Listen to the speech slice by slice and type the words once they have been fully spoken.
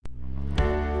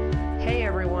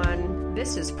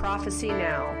This is Prophecy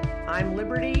Now. I'm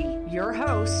Liberty, your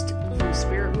host from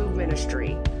Spirit Move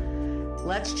Ministry.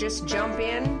 Let's just jump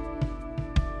in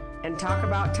and talk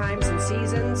about times and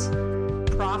seasons,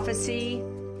 prophecy,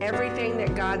 everything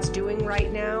that God's doing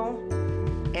right now,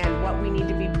 and what we need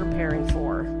to be preparing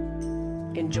for.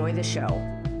 Enjoy the show.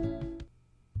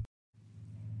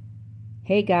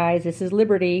 Hey guys, this is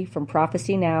Liberty from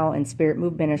Prophecy Now and Spirit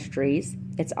Move Ministries.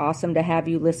 It's awesome to have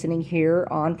you listening here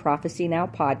on Prophecy Now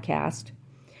podcast.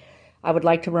 I would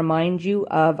like to remind you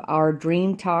of our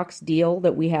Dream Talks deal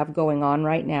that we have going on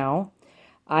right now.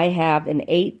 I have an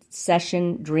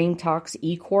 8-session Dream Talks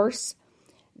e-course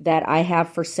that I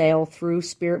have for sale through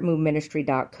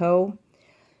spiritmoveministry.co.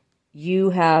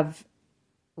 You have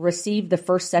received the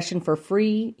first session for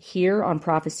free here on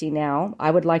Prophecy Now. I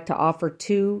would like to offer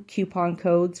 2 coupon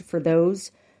codes for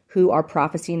those who are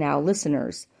Prophecy Now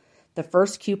listeners. The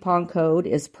first coupon code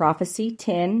is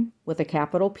Prophecy10 with a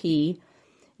capital P.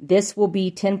 This will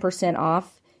be 10%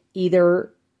 off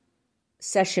either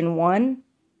session 1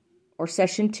 or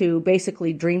session 2,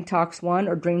 basically Dream Talks 1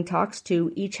 or Dream Talks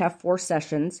 2, each have 4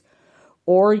 sessions,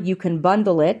 or you can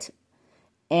bundle it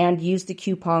and use the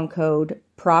coupon code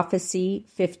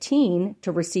Prophecy15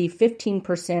 to receive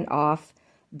 15% off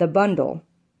the bundle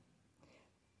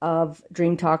of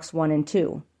Dream Talks 1 and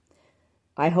 2.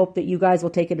 I hope that you guys will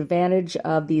take advantage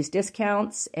of these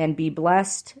discounts and be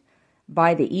blessed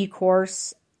by the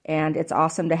e-course, and it's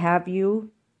awesome to have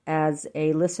you as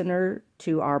a listener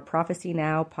to our Prophecy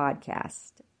Now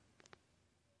podcast.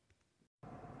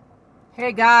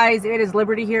 Hey guys, it is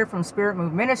Liberty here from Spirit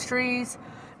Move Ministries.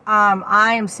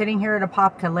 I am sitting here at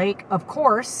Apopka Lake, of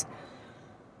course.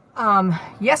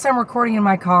 Yes, I'm recording in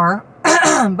my car,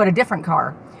 but a different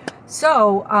car.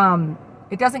 So,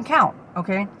 it doesn't count,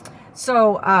 okay?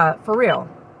 So, for real,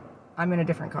 I'm in a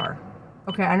different car.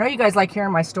 Okay, I know you guys like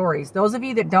hearing my stories. Those of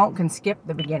you that don't can skip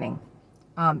the beginning.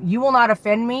 You will not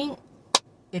offend me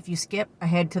if you skip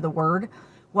ahead to the word.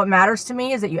 What matters to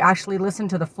me is that you actually listen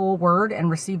to the full word and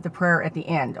receive the prayer at the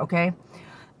end, okay?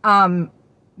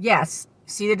 Yes.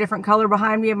 See the different color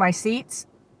behind me of my seats?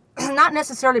 Not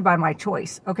necessarily by my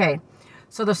choice. Okay,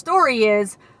 so the story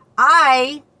is,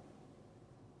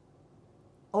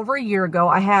 over a year ago,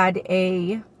 I had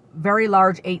a very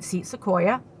large 8-seat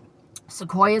Sequoia.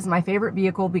 Sequoia is my favorite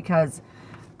vehicle because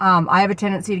I have a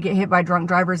tendency to get hit by drunk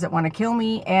drivers that want to kill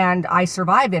me, and I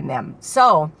survive in them.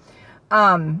 So,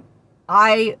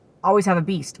 I always have a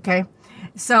beast, okay?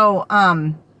 So,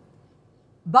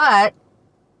 but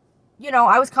you know,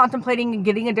 I was contemplating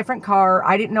getting a different car.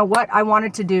 I didn't know what I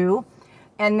wanted to do.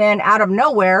 And then out of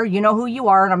nowhere, you know who you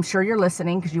are, and I'm sure you're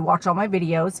listening because you watch all my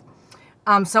videos.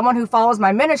 Someone who follows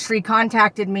my ministry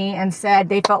contacted me and said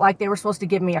they felt like they were supposed to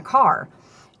give me a car.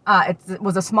 It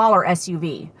was a smaller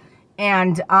SUV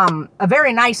and a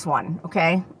very nice one,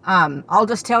 okay? I'll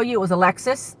just tell you it was a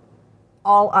Lexus,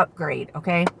 all upgrade,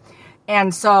 okay?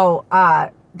 And so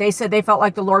they said they felt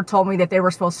like the Lord told me that they were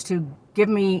supposed to give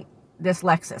me this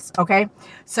Lexus, okay?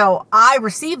 So I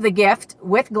received the gift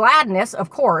with gladness,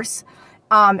 of course,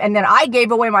 and then I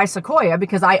gave away my Sequoia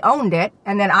because I owned it,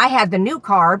 and then I had the new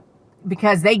car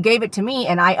because they gave it to me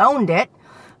and I owned it,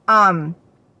 and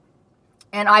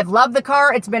I've loved the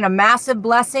car. It's been a massive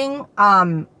blessing.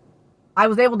 I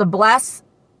was able to bless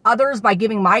others by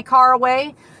giving my car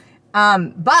away,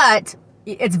 but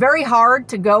it's very hard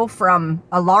to go from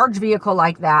a large vehicle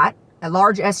like that, a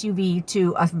large SUV,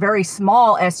 to a very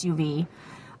small SUV.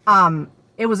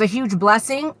 It was a huge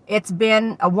blessing. It's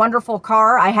been a wonderful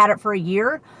car. I had it for a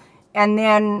year. And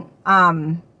then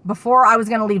before I was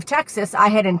going to leave Texas, I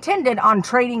had intended on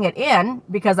trading it in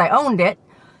because I owned it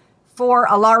for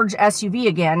a large SUV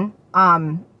again,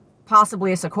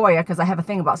 possibly a Sequoia because I have a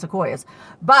thing about Sequoias.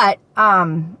 But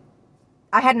I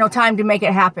had no time to make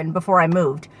it happen before I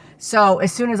moved. So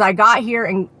as soon as I got here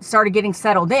and started getting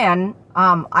settled in,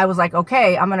 I was like,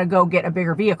 okay, I'm going to go get a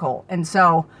bigger vehicle. And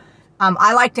so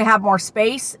I like to have more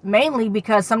space, mainly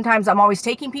because sometimes I'm always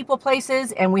taking people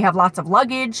places and we have lots of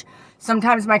luggage.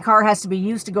 Sometimes my car has to be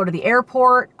used to go to the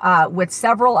airport with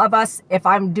several of us. If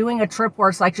I'm doing a trip where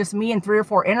it's like just me and 3 or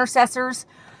 4 intercessors,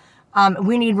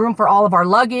 we need room for all of our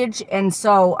luggage. And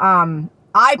so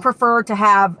I prefer to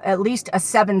have at least a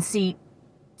 7-seat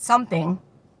something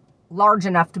large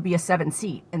enough to be a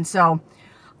 7-seat. And so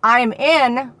I'm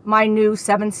in my new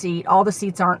 7-seat. All the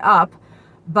seats aren't up,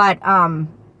 but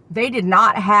they did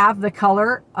not have the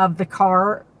color of the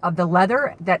car, of the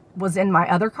leather that was in my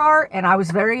other car. And I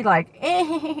was very like,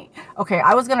 okay,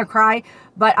 I was going to cry,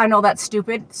 but I know that's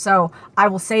stupid. So I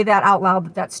will say that out loud,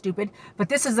 that that's stupid. But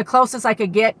this is the closest I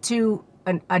could get to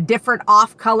a different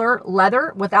off color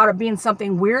leather without it being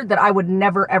something weird that I would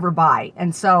never ever buy.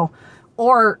 And so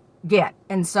or get.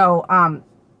 And so,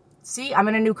 see, I'm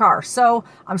in a new car. So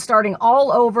I'm starting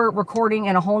all over, recording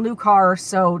in a whole new car.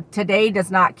 So today does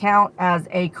not count as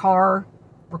a car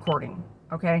recording.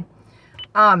 Okay.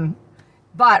 But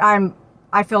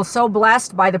I feel so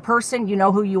blessed by the person. You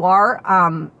know who you are.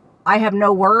 I have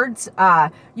no words.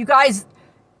 You guys,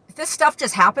 if this stuff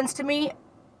just happens to me,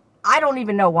 I don't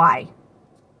even know why.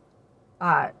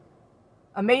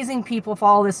 Amazing people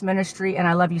follow this ministry, and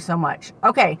I love you so much.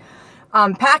 Okay.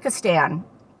 Pakistan,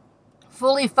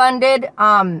 fully funded.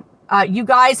 You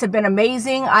guys have been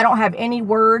amazing. I don't have any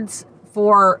words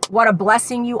for what a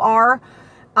blessing you are.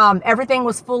 Everything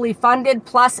was fully funded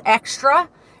plus extra,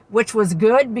 which was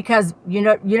good because you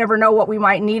never know what we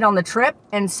might need on the trip.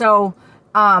 And so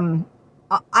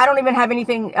I don't even have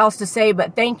anything else to say,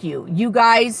 but thank you. You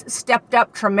guys stepped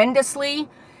up tremendously,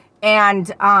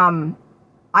 and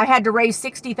I had to raise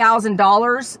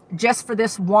 $60,000 just for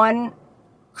this one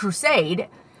crusade.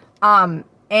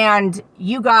 And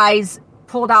you guys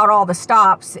pulled out all the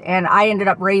stops, and I ended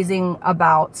up raising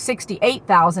about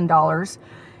 $68,000.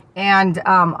 And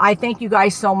I thank you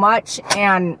guys so much.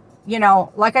 And,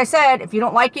 like I said, if you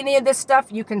don't like any of this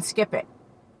stuff, you can skip it.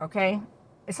 Okay?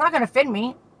 It's not going to offend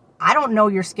me. I don't know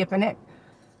you're skipping it.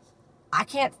 I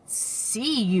can't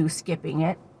see you skipping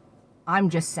it. I'm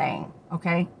just saying,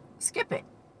 okay? Skip it.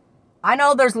 I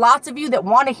know there's lots of you that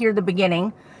want to hear the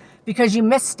beginning because you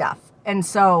miss stuff. And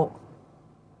so,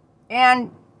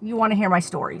 and you want to hear my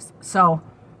stories. So,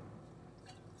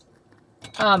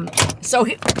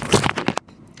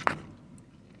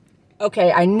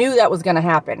 okay, I knew that was going to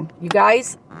happen. You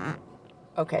guys,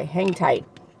 okay, hang tight.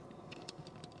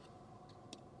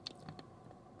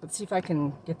 Let's see if I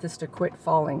can get this to quit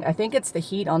falling. I think it's the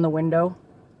heat on the window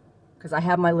because I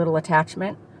have my little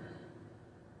attachment.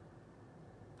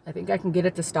 I think I can get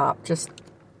it to stop. Just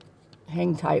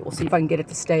hang tight. We'll see if I can get it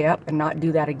to stay up and not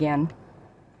do that again.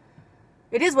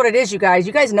 It is what it is, you guys.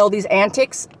 You guys know these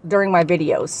antics during my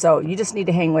videos, so you just need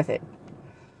to hang with it.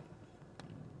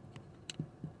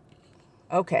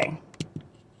 Okay.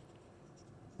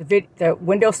 The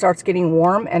window starts getting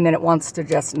warm, and then it wants to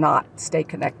just not stay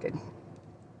connected.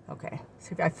 Okay.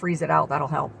 See if I freeze it out. That'll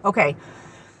help. Okay.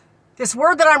 This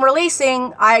word that I'm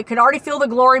releasing, I could already feel the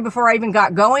glory before I even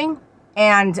got going.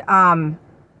 And I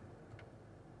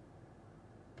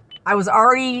was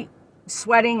already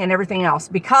sweating and everything else,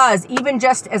 because even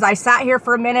just as I sat here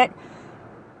for a minute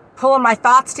pulling my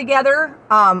thoughts together,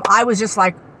 I was just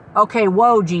like, okay,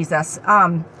 whoa, Jesus.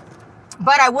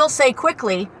 But I will say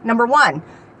quickly, number one,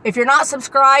 if you're not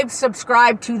subscribed,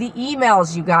 subscribe to the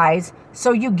emails, you guys,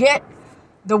 so you get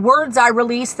the words I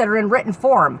release that are in written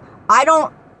form. I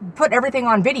don't put everything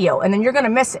on video, and then you're going to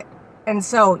miss it. And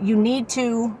so you need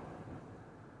to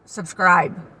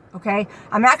subscribe, okay?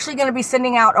 I'm actually going to be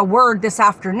sending out a word this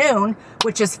afternoon,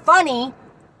 which is funny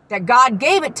that God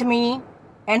gave it to me,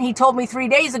 and he told me 3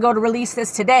 days ago to release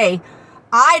this today.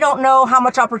 I don't know how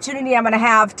much opportunity I'm going to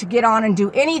have to get on and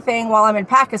do anything while I'm in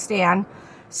Pakistan.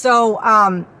 So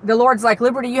the Lord's like,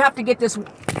 Liberty, you have to get this.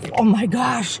 Oh my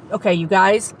gosh. Okay, you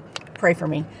guys, pray for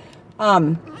me.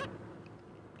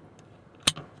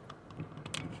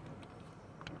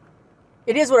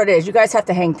 It is what it is. You guys have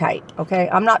to hang tight, okay?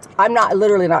 I'm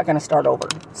literally not going to start over.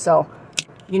 So,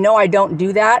 I don't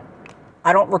do that.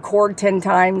 I don't record 10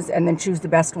 times and then choose the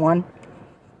best one.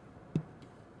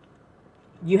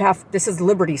 This is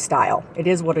Liberty style. It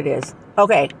is what it is.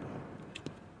 Okay.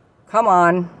 Come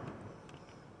on.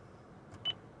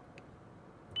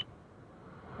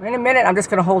 In a minute, I'm just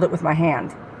going to hold it with my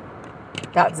hand.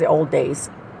 That's the old days.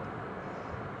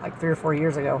 Like 3 or 4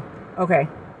 years ago. Okay.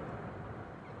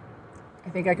 I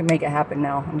think I can make it happen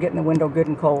now. I'm getting the window good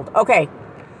and cold. Okay.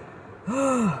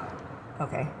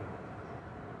 Okay.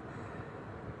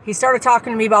 He started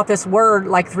talking to me about this word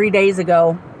like 3 days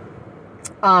ago.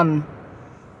 And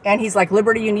he's like,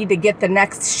 Liberty, you need to get the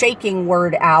next shaking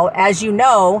word out. As you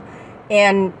know,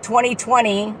 in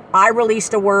 2020, I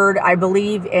released a word, I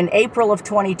believe, in April of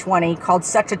 2020 called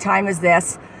Such a Time as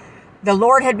This. The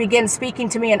Lord had begun speaking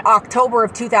to me in October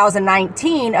of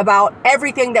 2019 about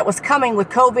everything that was coming with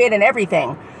COVID and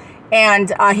everything. And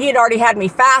he had already had me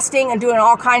fasting and doing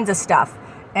all kinds of stuff.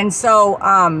 And so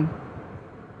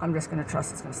I'm just going to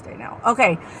trust it's going to stay now.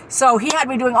 Okay, so he had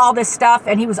me doing all this stuff,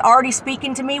 and he was already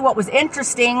speaking to me. What was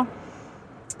interesting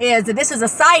is that this is a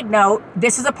side note.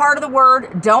 This is a part of the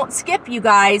word. Don't skip, you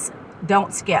guys.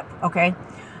 Don't skip, okay?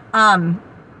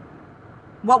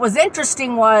 What was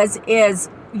interesting is,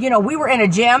 we were in a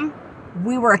gym.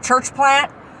 We were a church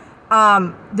plant.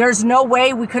 There's no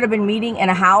way we could have been meeting in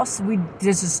a house.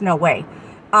 There's just no way.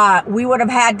 We would have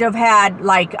had to have had,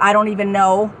 like, I don't even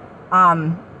know.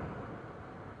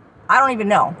 I I don't even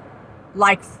know,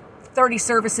 like 30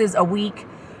 services a week,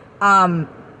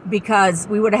 because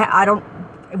we would have,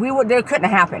 there couldn't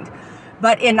have happened.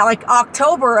 But in like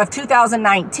October of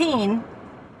 2019,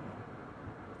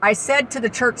 I said to the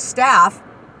church staff,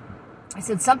 I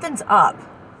said, something's up.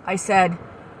 I said,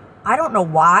 I don't know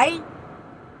why,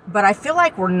 but I feel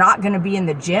like we're not going to be in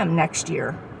the gym next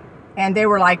year. And they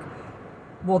were like,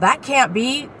 well, that can't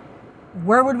be.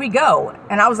 Where would we go?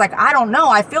 And I was like, I don't know.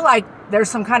 I feel like there's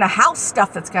some kind of house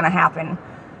stuff that's going to happen.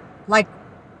 Like,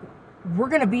 we're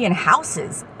going to be in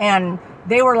houses. And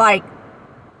they were like,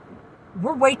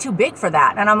 we're way too big for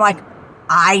that. And I'm like,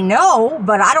 I know,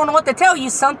 but I don't know what to tell you.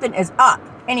 Something is up.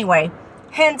 Anyway,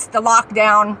 hence the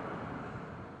lockdown.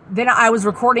 Then I was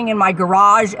recording in my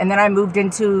garage, and then I moved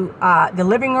into the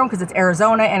living room because it's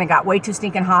Arizona and it got way too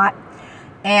stinking hot.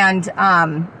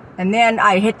 And then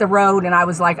I hit the road and I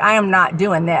was like, I am not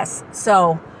doing this.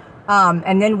 So,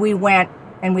 and then we went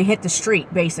and we hit the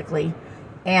street basically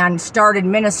and started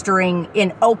ministering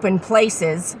in open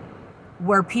places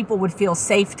where people would feel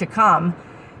safe to come.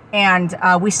 And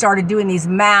we started doing these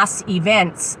mass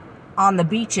events on the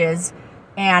beaches,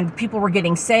 and people were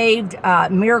getting saved.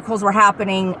 Miracles were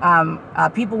happening.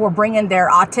 People were bringing their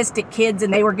autistic kids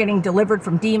and they were getting delivered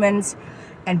from demons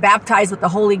and baptized with the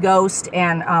Holy Ghost.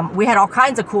 And we had all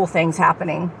kinds of cool things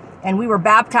happening. And we were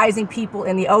baptizing people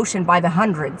in the ocean by the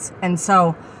hundreds. And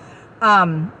so,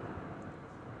 but,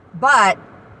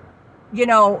 you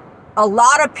know, a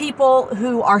lot of people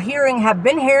who are have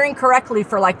been hearing correctly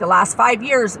for like the last 5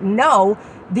 years, know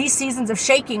these seasons of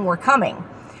shaking were coming.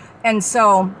 And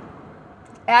so,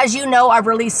 as you know, I've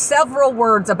released several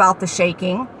words about the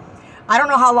shaking. I don't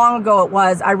know how long ago it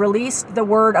was. I released the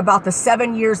word about the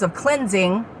 7 years of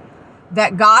cleansing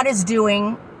that God is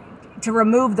doing to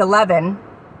remove the leaven.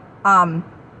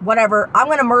 Whatever. I'm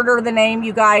going to murder the name,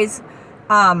 you guys.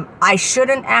 I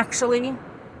shouldn't actually,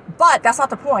 but that's not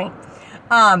the point.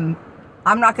 I'm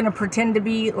not going to pretend to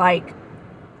be like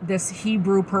this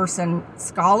Hebrew person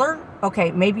scholar.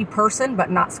 Okay, maybe person, but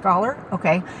not scholar.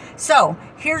 Okay, so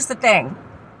here's the thing.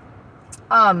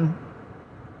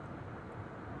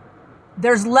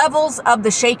 There's levels of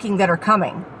the shaking that are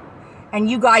coming. And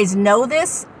you guys know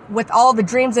this with all the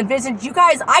dreams and visions. You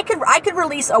guys, I could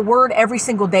release a word every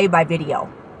single day by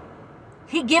video.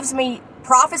 He gives me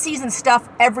prophecies and stuff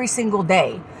every single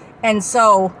day. And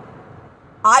so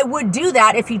I would do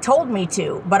that if he told me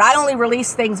to, but I only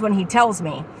release things when he tells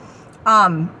me.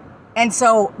 And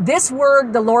so this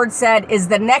word, the Lord said, is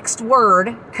the next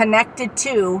word connected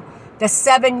to the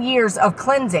 7 years of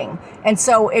cleansing. And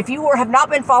so if you have not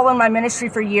been following my ministry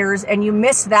for years and you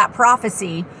missed that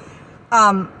prophecy,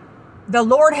 the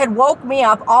Lord had woke me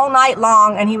up all night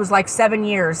long and he was like, 7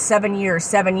 years, 7 years,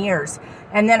 7 years.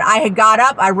 And then I had got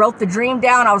up, I wrote the dream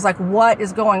down. I was like, what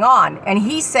is going on? And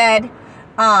he said,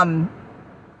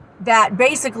 that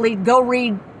basically go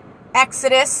read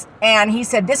Exodus. And he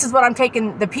said, this is what I'm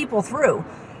taking the people through.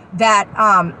 That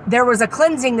there was a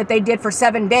cleansing that they did for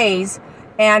 7 days.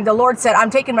 And the Lord said, I'm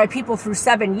taking my people through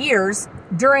 7 years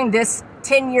during this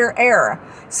 10-year era.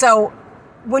 So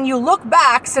when you look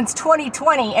back since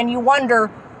 2020 and you wonder,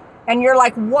 and you're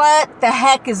like, what the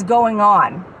heck is going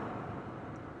on?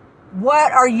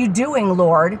 What are you doing,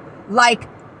 Lord? Like,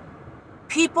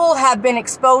 people have been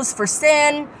exposed for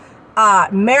sin.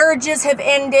 Marriages have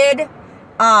ended.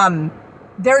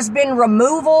 There's been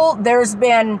removal. There's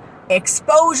been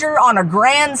exposure on a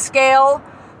grand scale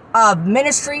of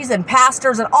ministries and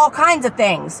pastors, and all kinds of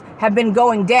things have been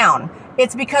going down.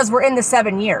 It's because we're in the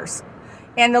 7 years.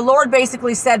 And the Lord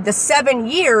basically said the 7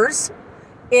 years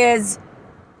is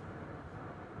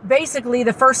basically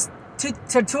the first to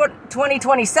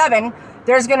 2027.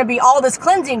 There's going to be all this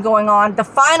cleansing going on. The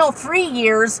final 3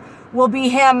 years will be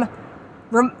him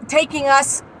taking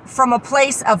us from a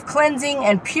place of cleansing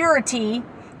and purity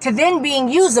to then being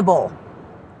usable.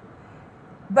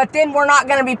 But then we're not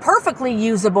going to be perfectly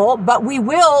usable, but we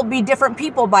will be different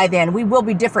people by then. We will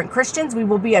be different Christians. We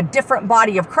will be a different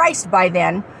body of Christ by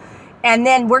then. And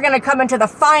then we're going to come into the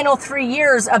final 3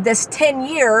 years of this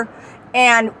 10-year,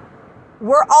 and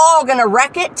we're all going to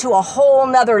wreck it to a whole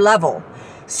nother level.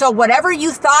 So whatever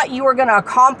you thought you were going to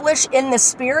accomplish in the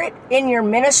spirit, in your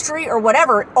ministry or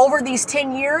whatever, over these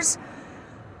 10 years,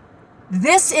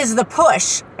 this is the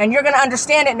push. And you're going to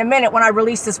understand it in a minute when I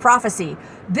release this prophecy.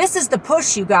 This is the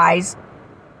push, you guys.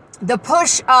 The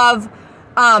push of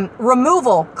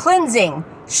removal, cleansing,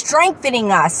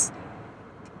 strengthening us,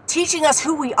 teaching us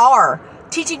who we are,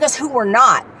 teaching us who we're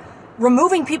not,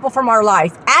 removing people from our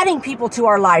life, adding people to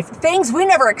our life, things we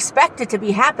never expected to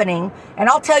be happening. And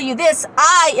I'll tell you this,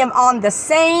 I am on the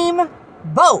same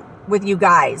boat. with you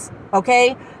guys,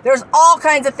 okay? There's all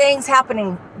kinds of things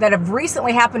happening that have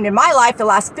recently happened in my life the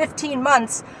last 15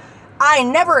 months. I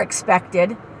never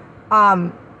expected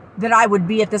that I would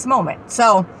be at this moment.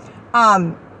 So,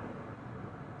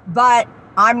 but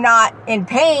I'm not in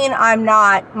pain.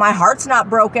 My heart's not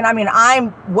broken. I mean,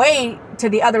 I'm way to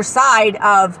the other side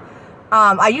of,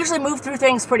 I usually move through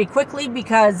things pretty quickly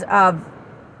because of,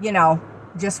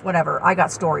 just whatever. I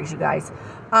got stories, you guys.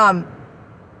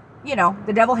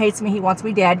 The devil hates me. He wants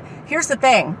me dead. Here's the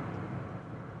thing.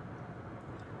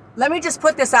 Let me just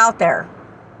put this out there.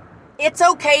 It's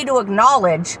okay to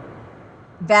acknowledge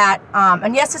that,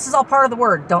 and yes, this is all part of the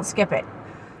word. Don't skip it.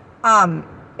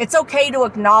 It's okay to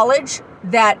acknowledge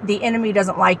that the enemy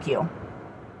doesn't like you.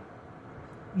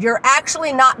 You're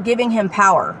actually not giving him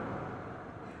power.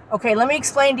 Okay, let me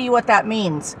explain to you what that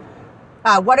means.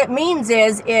 What it means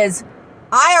is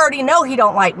I already know he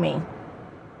don't like me.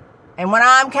 And when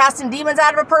I'm casting demons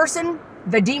out of a person,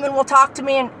 the demon will talk to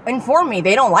me and inform me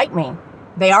they don't like me.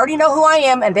 They already know who I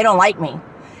am and they don't like me.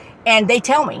 And they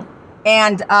tell me.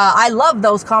 And I love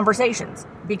those conversations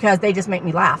because they just make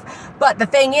me laugh. But the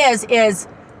thing is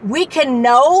we can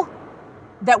know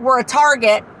that we're a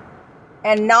target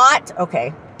and not,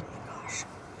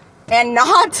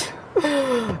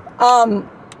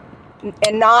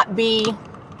 and not be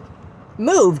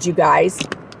moved, you guys.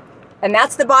 And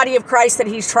that's the body of Christ that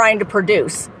he's trying to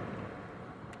produce,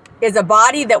 is a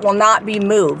body that will not be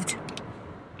moved.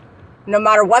 No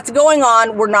matter what's going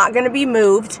on, we're not going to be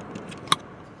moved.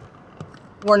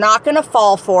 We're not going to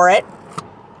fall for it.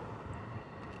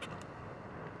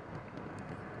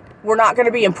 We're not going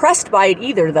to be impressed by it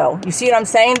either, though. You see what I'm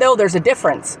saying, though? There's a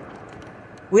difference.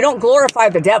 We don't glorify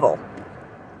the devil.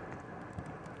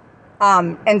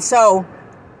 And so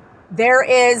there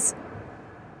is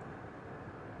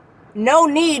no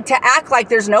need to act like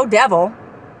there's no devil.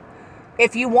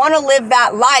 If you want to live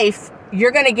that life,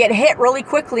 you're going to get hit really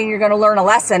quickly and you're going to learn a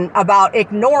lesson about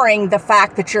ignoring the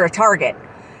fact that you're a target.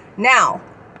 Now,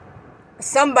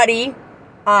 somebody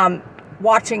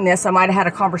watching this, I might have had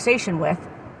a conversation with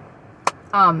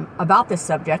about this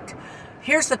subject.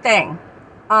 Here's the thing.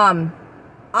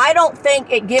 I don't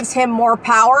think it gives him more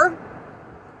power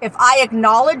if I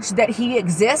acknowledge that he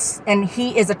exists and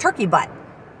he is a turkey butt.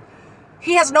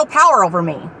 He has no power over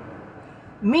me.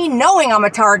 Me knowing I'm a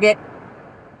target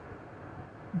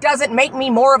doesn't make me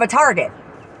more of a target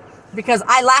because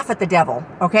I laugh at the devil,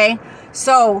 okay?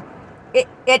 So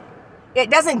it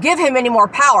doesn't give him any more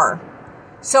power.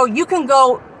 So you can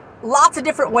go lots of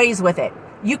different ways with it.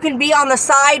 You can be on the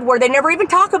side where they never even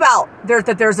talk about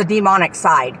that there's a demonic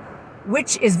side,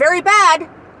 which is very bad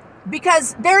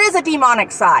because there is a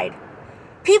demonic side.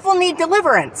 People need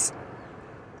deliverance.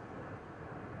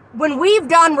 When we've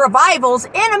done revivals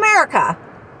in America,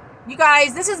 you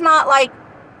guys, this is not like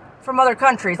from other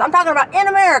countries. I'm talking about in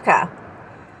America.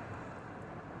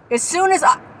 As soon as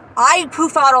I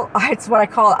poof out, it's what I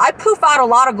call it. I poof out a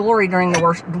lot of glory during the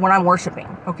worship when I'm worshiping,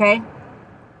 okay?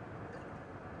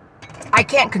 I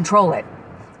can't control it.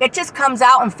 It just comes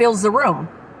out and fills the room.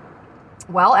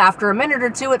 Well, after a minute or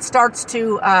two, it starts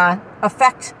to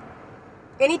affect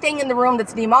anything in the room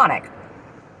that's demonic.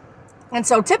 And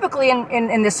so typically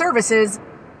in the services,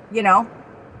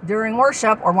 during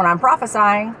worship or when I'm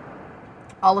prophesying,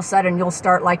 all of a sudden you'll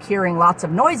start like hearing lots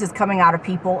of noises coming out of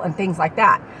people and things like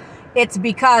that. It's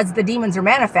because the demons are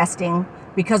manifesting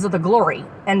because of the glory.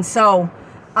 And so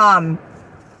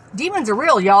demons are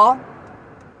real, y'all.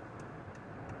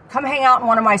 Come hang out in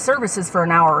one of my services for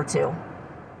an hour or two.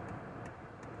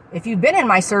 If you've been in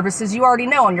my services, you already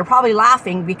know, and you're probably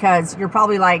laughing because you're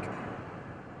probably like,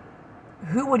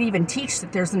 who would even teach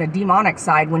that there's a demonic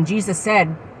side when Jesus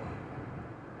said,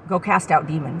 go cast out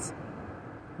demons?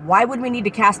 Why would we need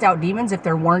to cast out demons if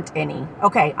there weren't any?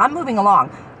 Okay, I'm moving along.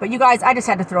 But you guys, I just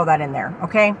had to throw that in there,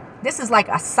 okay? This is like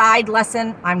a side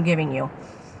lesson I'm giving you.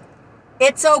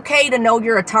 It's okay to know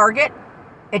you're a target.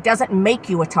 It doesn't make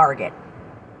you a target.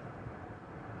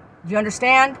 Do you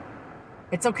understand?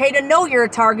 It's okay to know you're a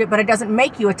target, but it doesn't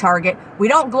make you a target. We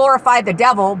don't glorify the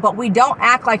devil, but we don't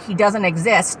act like he doesn't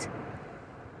exist.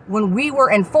 When we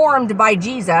were informed by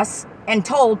Jesus and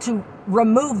told to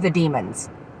remove the demons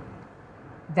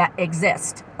that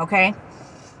exist, okay?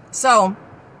 So,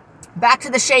 back to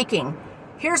the shaking.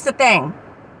 Here's the thing.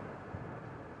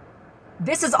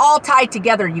 This is all tied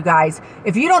together, you guys.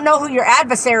 If you don't know who your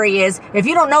adversary is, if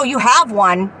you don't know you have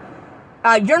one,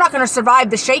 you're not going to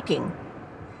survive the shaking.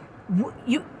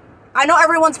 I know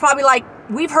everyone's probably like,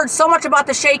 we've heard so much about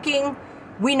the shaking.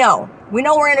 We know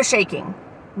we're in a shaking.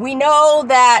 We know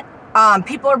that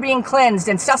people are being cleansed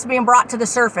and stuff's being brought to the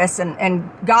surface, and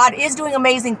God is doing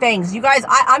amazing things. You guys,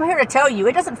 I'm here to tell you,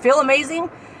 it doesn't feel amazing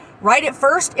right at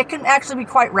first. It can actually be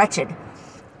quite wretched.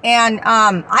 And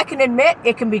I can admit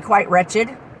it can be quite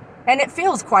wretched, and it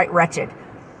feels quite wretched.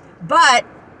 But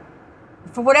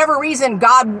for whatever reason,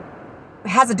 God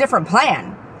has a different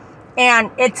plan.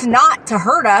 And it's not to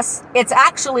hurt us. It's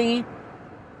actually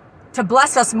to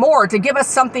bless us more, to give us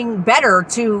something better,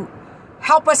 to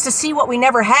help us to see what we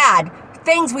never had,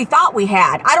 things we thought we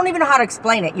had. I don't even know how to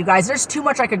explain it, you guys. There's too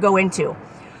much I could go into.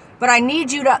 But I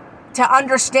need you to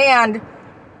understand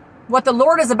what the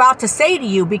Lord is about to say to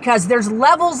you, because there's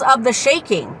levels of the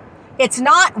shaking. It's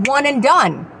not one and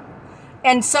done.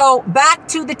 And so back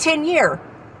to the 10-year.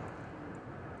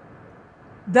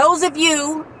 Those of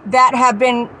you that have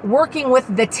been working with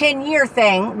the 10-year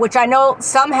thing, which I know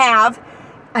some have,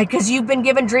 because you've been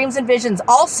given dreams and visions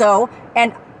also,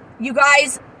 and you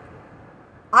guys,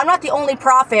 I'm not the only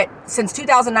prophet since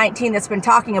 2019 that's been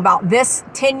talking about this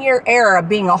 10-year era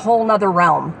being a whole nother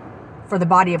realm for the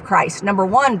body of Christ. Number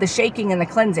one, the shaking and the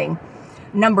cleansing.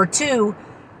 Number two,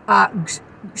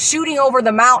 shooting over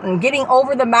the mountain, getting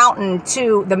over the mountain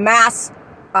to the mass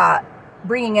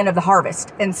bringing in of the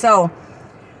harvest. And so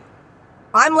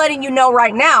I'm letting you know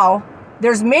right now,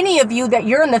 there's many of you that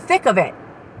you're in the thick of it.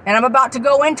 And I'm about to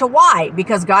go into why,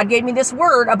 because God gave me this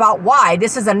word about why.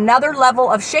 This is another level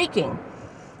of shaking.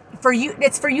 For you,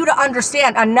 it's for you to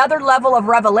understand, another level of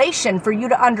revelation, for you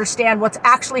to understand what's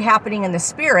actually happening in the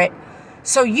spirit,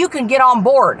 so you can get on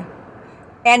board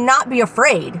and not be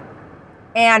afraid,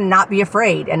 and not be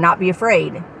afraid, and not be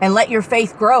afraid, and let your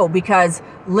faith grow, because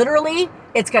literally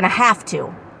it's going to have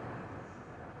to.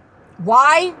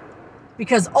 Why?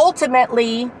 Because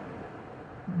ultimately,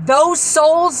 those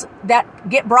souls that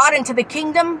get brought into the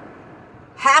kingdom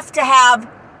have to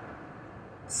have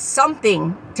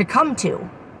something to come to.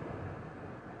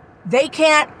 They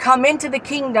can't come into the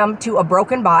kingdom to a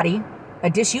broken body, a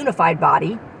disunified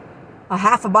body, a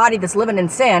half a body that's living in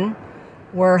sin,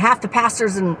 where half the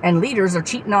pastors and leaders are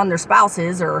cheating on their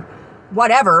spouses or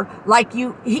whatever.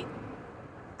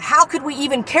 How could we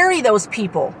even carry those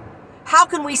people? How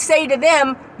can we say to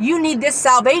them, you need this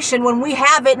salvation, when we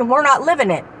have it and we're not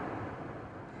living it?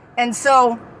 And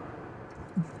so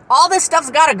all this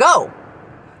stuff's got to go.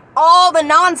 All the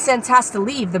nonsense has to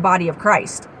leave the body of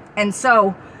Christ. And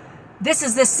so this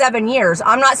is this 7 years.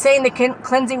 I'm not saying the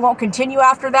cleansing won't continue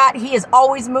after that. He is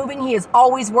always moving. He is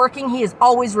always working. He is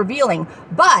always revealing.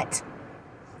 But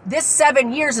this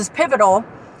 7 years is pivotal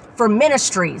for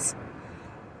ministries.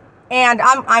 And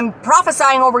I'm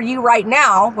prophesying over you right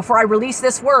now, before I release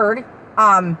this word.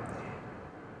 The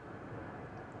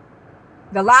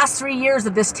last 3 years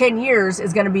of this 10 years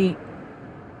is going to be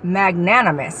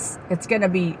magnanimous. It's going to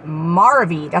be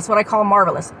marvy. That's what I call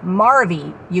marvelous.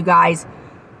 Marvy, you guys.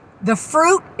 The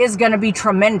fruit is going to be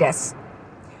tremendous.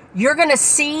 You're going to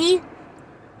see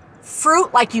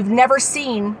fruit like you've never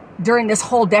seen during this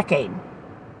whole decade,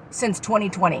 since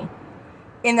 2020,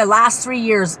 in the last 3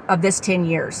 years of this 10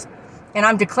 years. And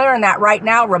I'm declaring that right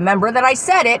now. Remember that I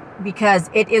said it, because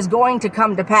it is going to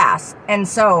come to pass. And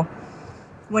so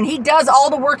when he does all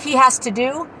the work he has to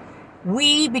do,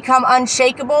 we become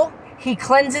unshakable. He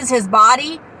cleanses his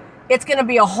body. It's going to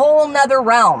be a whole nother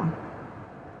realm.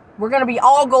 We're going to be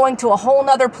all going to a whole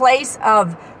nother place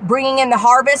of bringing in the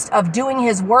harvest, of doing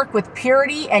his work with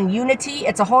purity and unity.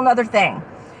 It's a whole nother thing.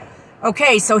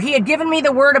 Okay, so he had given me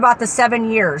the word about the 7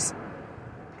 years.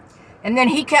 And then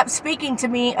he kept speaking to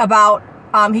me about,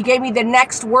 he gave me the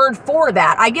next word for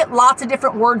that. I get lots of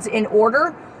different words in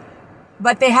order,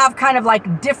 but they have kind of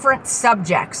like different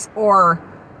subjects or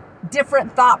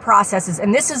different thought processes.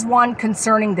 And this is one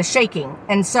concerning the shaking.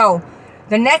 And so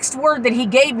the next word that he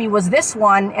gave me was this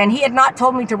one, and he had not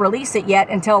told me to release it yet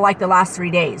until like the last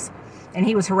 3 days. And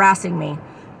he was harassing me.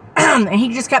 And he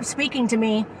just kept speaking to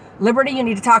me, Liberty, you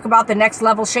need to talk about the next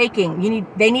level shaking.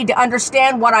 They need to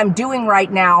understand what I'm doing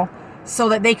right now, so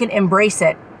that they can embrace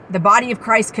it. The body of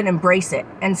Christ can embrace it.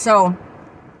 And so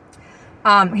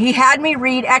he had me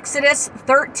read Exodus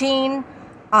 13,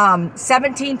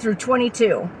 17 through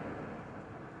 22.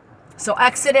 So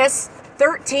Exodus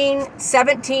 13,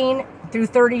 17 through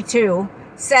 32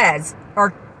 says, or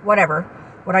whatever,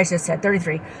 what I just said,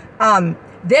 33.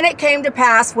 Then it came to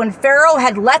pass, when Pharaoh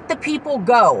had let the people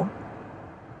go,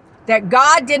 that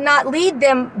God did not lead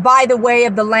them by the way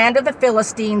of the land of the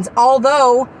Philistines,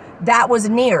 although that was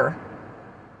near.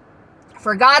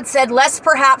 For God said, lest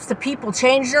perhaps the people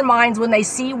change their minds when they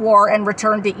see war and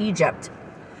return to Egypt.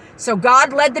 So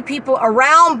God led the people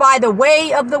around by the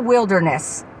way of the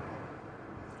wilderness.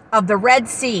 of the Red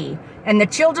Sea, and the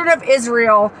children of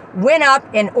Israel went up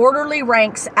in orderly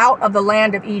ranks out of the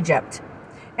land of Egypt.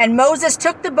 And Moses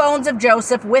took the bones of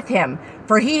Joseph with him,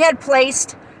 for he had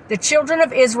placed the children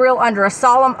of Israel under a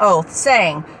solemn oath,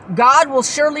 saying, God will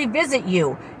surely visit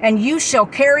you, and you shall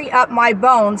carry up my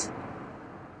bones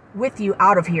with you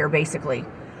out of here, basically.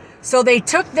 So they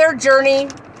took their journey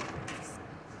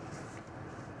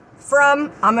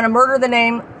from, I'm going to murder the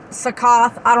name,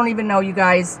 Succoth, I don't even know, you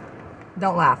guys,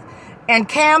 don't laugh, and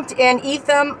camped in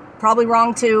Etham, probably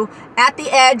wrong too, at the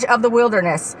edge of the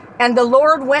wilderness. And the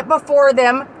Lord went before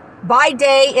them by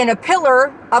day in a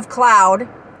pillar of cloud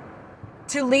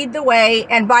to lead the way,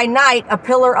 and by night a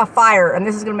pillar of fire. And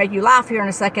this is going to make you laugh here in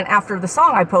a second after the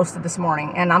song I posted this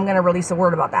morning, and I'm going to release a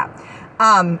word about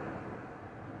that.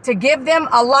 To give them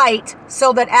a light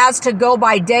so that as to go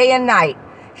by day and night.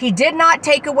 He did not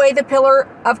take away the pillar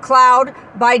of cloud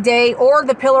by day or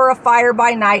the pillar of fire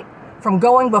by night from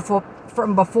going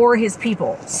before his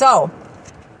people. So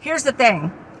here's the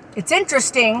thing. It's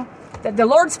interesting that the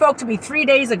Lord spoke to me 3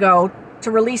 days ago to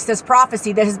release this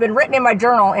prophecy that has been written in my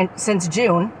journal since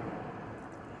June.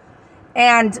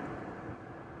 And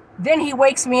then he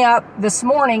wakes me up this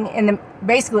morning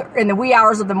basically in the wee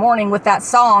hours of the morning with that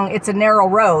song, It's a Narrow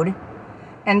Road,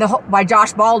 and by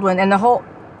Josh Baldwin. And the whole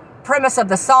premise of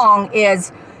the song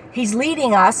is he's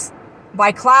leading us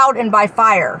by cloud and by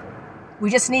fire. We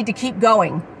just need to keep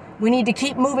going. We need to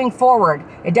keep moving forward.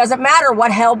 It doesn't matter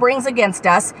what hell brings against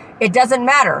us. It doesn't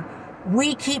matter.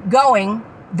 We keep going.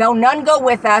 Though none go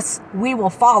with us, we will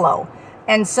follow.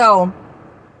 And so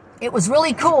it was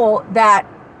really cool that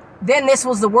then this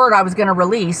was the word I was going to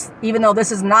release, even though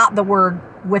this is not the word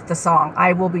with the song.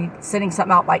 I will be sending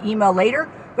something out by email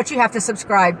later, but you have to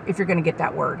subscribe if you're going to get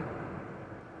that word.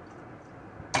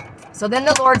 So then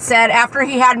the Lord said, after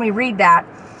he had me read that,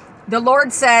 the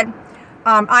Lord said,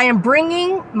 I am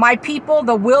bringing my people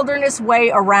the wilderness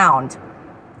way around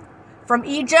from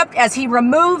Egypt, as he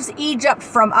removes Egypt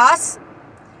from us,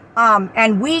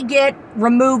 and we get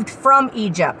removed from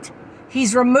Egypt.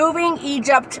 He's removing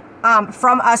Egypt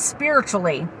from us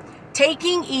spiritually,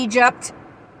 taking Egypt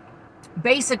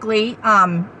basically,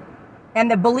 and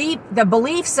the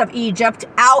beliefs of Egypt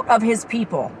out of his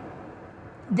people.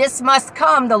 This must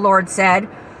come, the Lord said.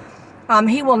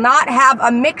 He will not have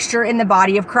a mixture in the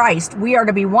body of Christ. We are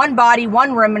to be one body,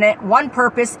 one remnant, one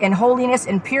purpose in holiness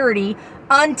and purity,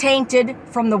 untainted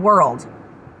from the world.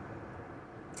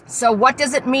 So what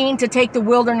does it mean to take the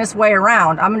wilderness way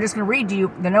around? I'm just going to read to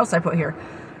you the notes I put here.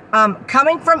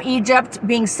 Coming from Egypt,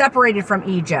 being separated from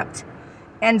Egypt.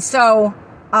 And so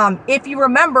if you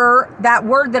remember that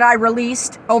word that I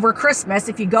released over Christmas,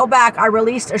 if you go back, I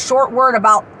released a short word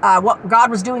about what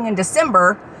God was doing in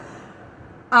December.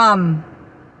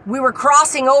 We were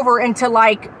crossing over into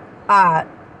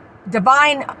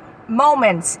divine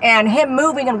moments and him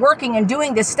moving and working and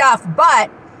doing this stuff.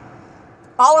 But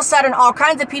all of a sudden, all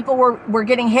kinds of people were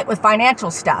getting hit with financial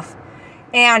stuff.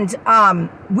 And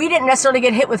we didn't necessarily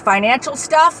get hit with financial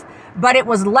stuff, but it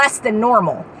was less than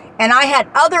normal. And I had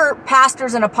other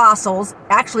pastors and apostles,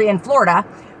 actually in Florida,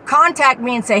 contact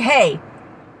me and say, hey,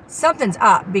 something's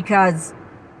up because,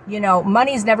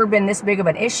 money's never been this big of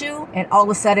an issue. And all of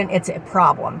a sudden it's a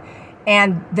problem.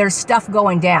 And there's stuff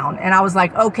going down. And I was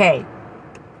like, okay.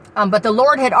 But the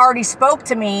Lord had already spoke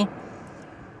to me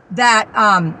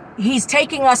that he's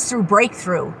taking us through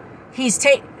breakthrough.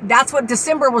 That's what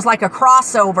December was like, a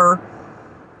crossover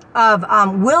of,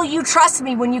 will you trust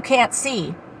me when you can't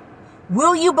see?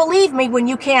 Will you believe me when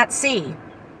you can't see?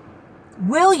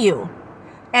 Will you?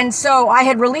 And so I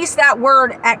had released that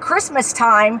word at Christmas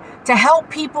time to help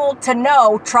people to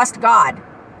know, trust God.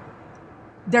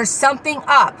 There's something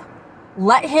up.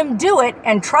 Let him do it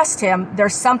and trust him.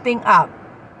 There's something up.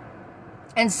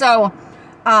 And so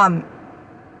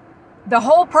the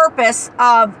whole purpose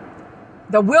of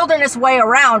the wilderness way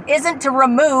around isn't to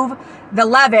remove the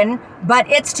leaven, but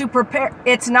it's to prepare.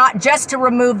 It's not just to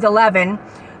remove the leaven,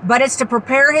 but it's to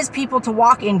prepare his people to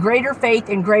walk in greater faith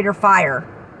and greater fire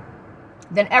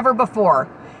than ever before.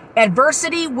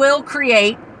 Adversity will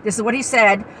create, this is what he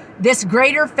said, this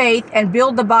greater faith and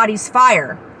build the body's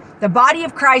fire. The body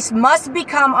of Christ must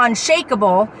become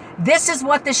unshakable. This is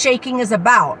what the shaking is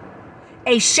about.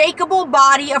 A shakeable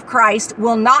body of Christ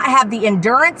will not have the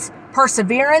endurance,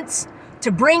 perseverance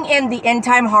to bring in the end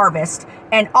time harvest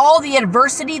and all the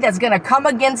adversity that's going to come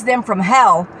against them from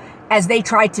hell as they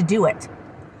try to do it.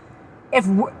 If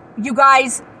you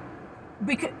guys,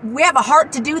 we have a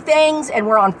heart to do things and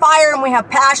we're on fire and we have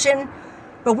passion,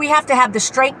 but we have to have the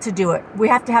strength to do it. We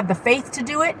have to have the faith to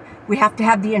do it. We have to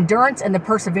have the endurance and the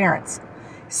perseverance.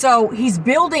 So he's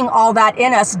building all that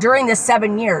in us during this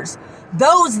 7 years.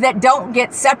 those that don't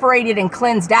get separated and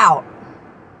cleansed out.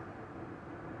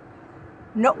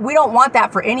 No, we don't want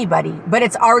that for anybody, but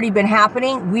it's already been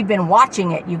happening. We've been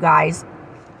watching it, you guys.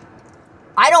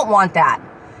 I don't want that.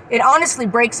 It honestly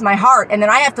breaks my heart. And then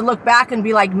I have to look back and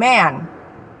be like, man,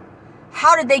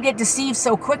 how did they get deceived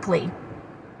so quickly?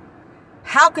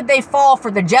 How could they fall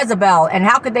for the Jezebel? And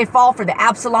how could they fall for the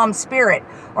Absalom spirit?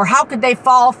 Or how could they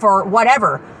fall for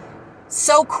whatever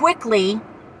so quickly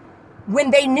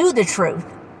when they knew the truth?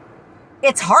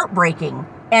 It's heartbreaking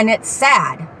and it's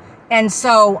sad. And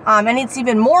so, and it's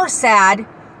even more sad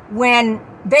when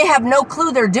they have no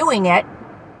clue they're doing it,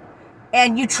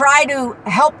 and you try to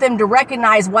help them to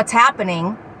recognize what's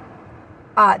happening,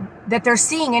 that they're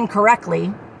seeing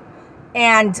incorrectly,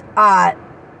 and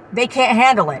they can't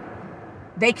handle it.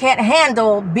 They can't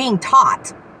handle being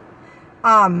taught.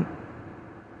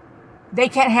 They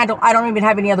can't handle, I don't even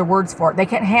have any other words for it. They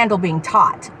can't handle being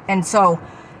taught. And so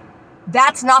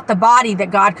that's not the body that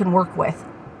God can work with.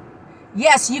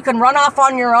 Yes, you can run off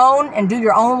on your own and do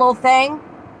your own little thing,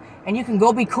 and you can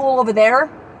go be cool over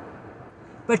there,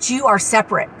 but you are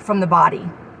separate from the body.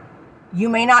 You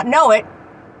may not know it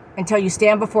until you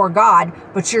stand before God,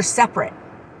 but you're separate.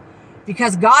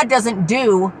 Because God doesn't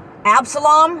do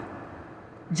Absalom,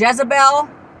 Jezebel,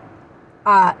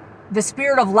 the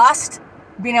spirit of lust,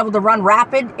 being able to run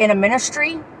rapid in a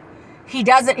ministry. He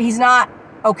doesn't, he's not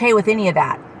okay with any of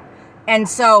that. And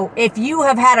so if you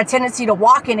have had a tendency to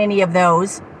walk in any of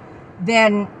those,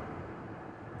 then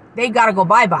they've got to go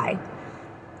bye-bye.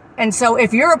 And so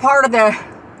if you're a part of the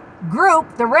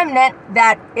group, the remnant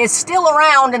that is still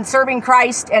around and serving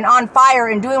Christ and on fire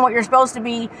and doing what you're supposed to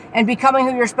be and becoming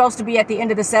who you're supposed to be at the end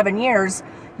of the 7 years,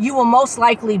 you will most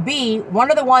likely be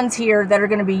one of the ones here that are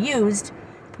going to be used.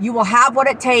 You will have what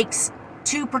it takes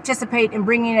to participate in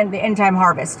bringing in the end time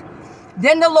harvest.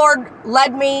 Then the Lord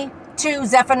led me to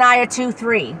Zephaniah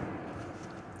 2:3.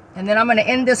 And then I'm going to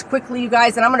end this quickly, you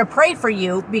guys, and I'm going to pray for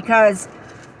you because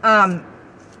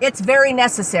it's very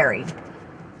necessary.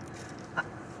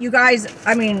 You guys,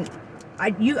 I mean,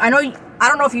 I know, I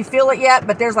don't know if you feel it yet,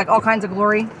 but there's like all kinds of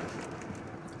glory.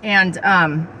 And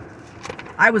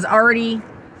I was already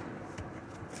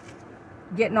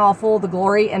getting all full of the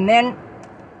glory. And then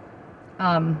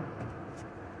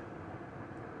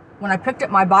when I picked up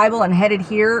my Bible and headed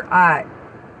here,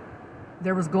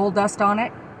 there was gold dust on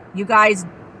it. You guys,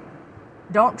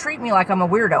 don't treat me like I'm a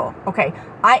weirdo. Okay,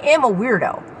 I am a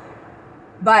weirdo,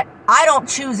 but I don't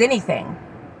choose anything.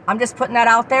 I'm just putting that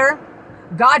out there.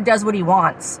 God does what he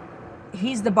wants.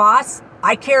 He's the boss.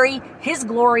 I carry his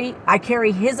glory. I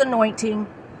carry his anointing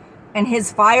and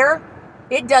his fire.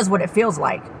 It does what it feels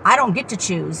like. I don't get to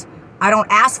choose. I don't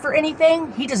ask for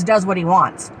anything. He just does what he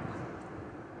wants.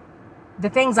 The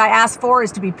things I ask for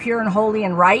is to be pure and holy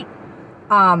and right.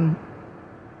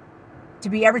 To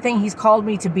be everything he's called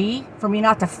me to be, for me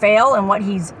not to fail in what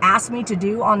he's asked me to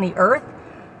do on the earth,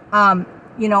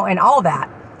 and all that.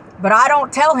 But I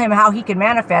don't tell him how he can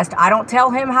manifest. I don't tell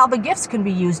him how the gifts can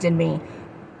be used in me.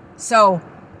 So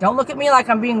don't look at me like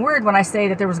I'm being weird when I say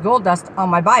that there was gold dust on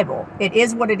my Bible. It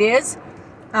is what it is.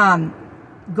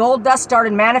 Gold dust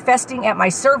started manifesting at my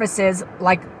services,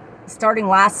 like starting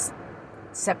last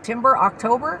September,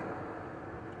 October.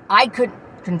 I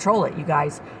couldn't control it, you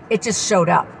guys. It just showed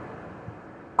up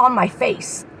on my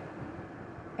face.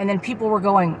 And then people were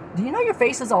going, do you know your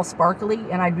face is all sparkly?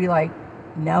 And I'd be like,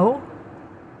 no.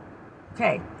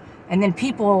 Okay. And then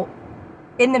people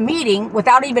in the meeting,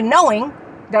 without even knowing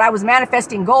that I was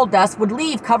manifesting gold dust, would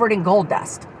leave covered in gold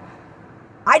dust.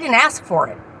 I didn't ask for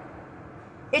it.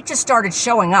 It just started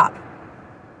showing up.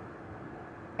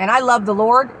 And I love the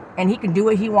Lord, and he can do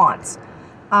what he wants.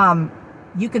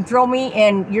 You can throw me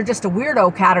in, you're just a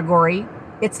weirdo category.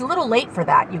 It's a little late for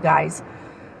that, you guys.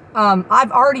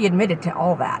 I've already admitted to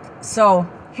all that. So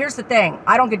here's the thing.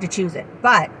 I don't get to choose it,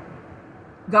 but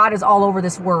God is all over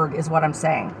this word is what I'm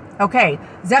saying. Okay.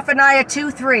 Zephaniah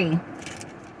 2:3.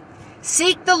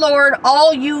 Seek the Lord,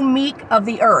 all you meek of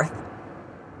the earth,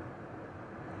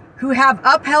 who have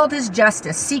upheld his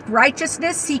justice. Seek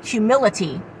righteousness, seek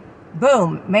humility.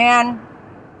 Boom, man.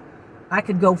 I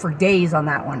could go for days on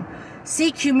that one.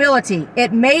 Seek humility.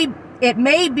 It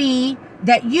may be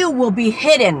that you will be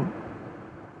hidden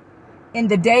in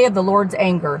the day of the Lord's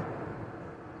anger.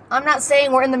 I'm not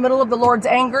saying we're in the middle of the Lord's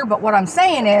anger, but what I'm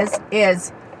saying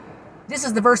is this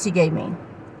is the verse he gave me.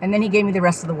 And then he gave me the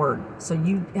rest of the word. So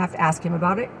you have to ask him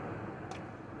about it,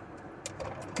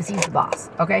 because he's the boss,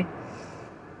 okay?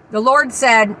 The Lord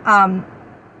said,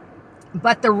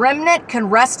 but the remnant can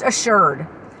rest assured.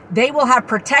 They will have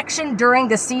protection during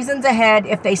the seasons ahead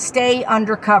if they stay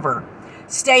under cover.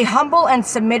 Stay humble and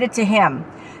submitted to him.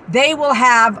 they will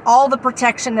have all the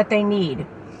protection that they need.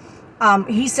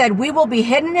 He said, we will be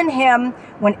hidden in him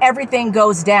when everything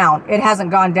goes down. It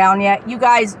hasn't gone down yet. You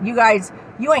guys,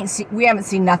 we haven't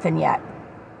seen nothing yet.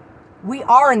 We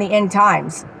are in the end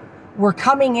times. We're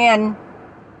coming in.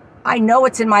 I know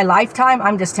it's in my lifetime.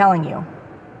 I'm just telling you.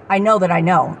 I know that I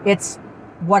know. It's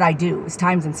what I do. It's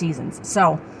times and seasons.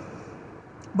 So,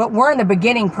 but we're in the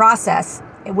beginning process,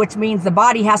 which means the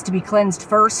body has to be cleansed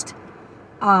first.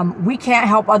 We can't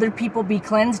help other people be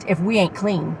cleansed if we ain't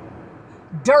clean.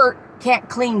 Dirt can't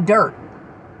clean dirt.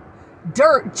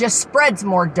 Dirt just spreads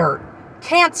more dirt.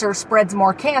 Cancer spreads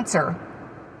more cancer.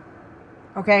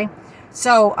 Okay?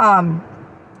 So,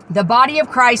 the body of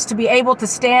Christ to be able to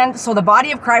stand, so the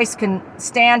body of Christ can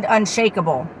stand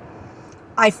unshakable.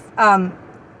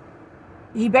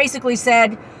 He basically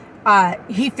said,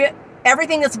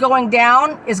 everything that's going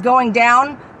down is going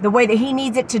down the way that he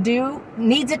needs it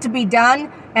to be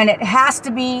done, and it has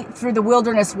to be through the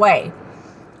wilderness way.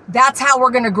 That's how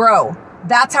we're going to grow.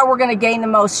 That's how we're going to gain the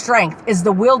most strength, is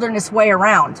the wilderness way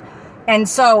around. And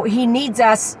so he needs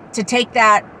us to take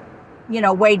that,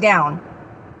 way down.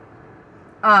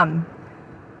 And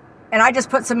I just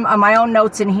put some of my own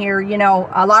notes in here.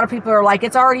 A lot of people are like,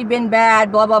 it's already been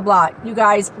bad, blah, blah, blah. You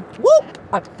guys,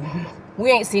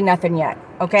 we ain't seen nothing yet,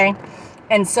 okay?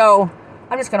 And so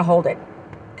I'm just going to hold it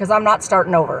because I'm not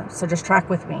starting over. So just track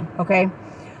with me, okay?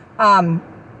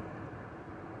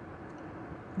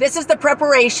 This is the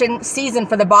preparation season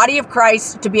for the body of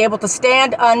Christ to be able to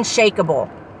stand unshakable.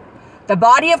 The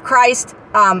body of Christ,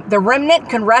 the remnant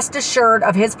can rest assured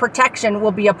of his protection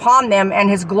will be upon them, and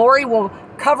his glory will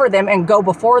cover them and go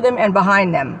before them and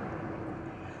behind them.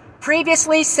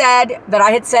 Previously said that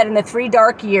I had said in the 3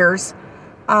 dark years,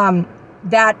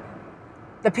 that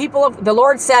the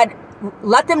Lord said,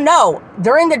 let them know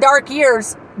during the dark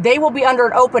years, they will be under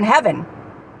an open heaven.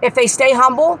 If they stay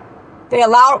humble, they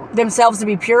allow themselves to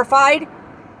be purified.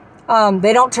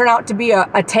 They don't turn out to be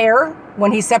a tare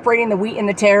when he's separating the wheat and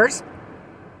the tares.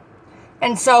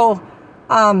 And so,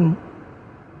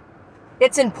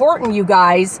 it's important, you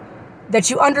guys,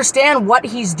 that you understand what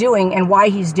he's doing and why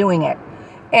he's doing it.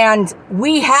 And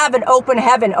we have an open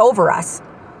heaven over us.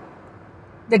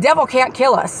 The devil can't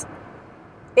kill us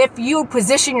if you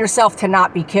position yourself to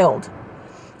not be killed.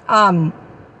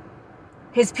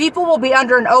 His people will be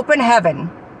under an open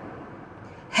heaven.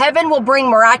 Heaven will bring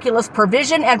miraculous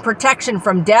provision and protection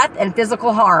from death and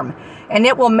physical harm, and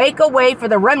it will make a way for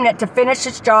the remnant to finish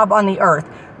its job on the earth.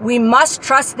 We must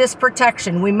trust this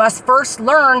protection. We must first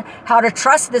learn how to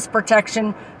trust this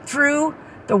protection through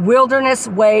the wilderness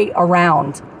way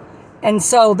around. And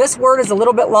so this word is a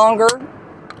little bit longer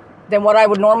than what I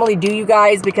would normally do, you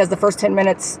guys, because the first 10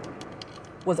 minutes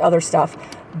was other stuff.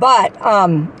 But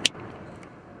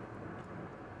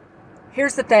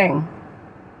here's the thing.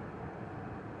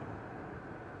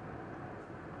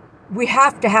 We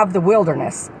have to have the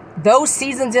wilderness. Those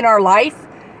seasons in our life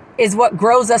is what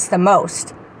grows us the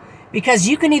most. Because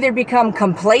you can either become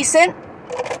complacent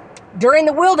during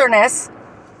the wilderness,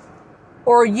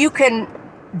 or you can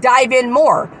dive in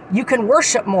more. You can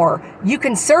worship more. You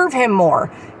can serve him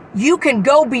more. You can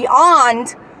go beyond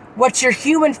what your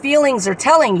human feelings are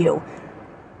telling you.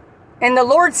 And the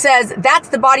Lord says that's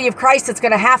the body of Christ that's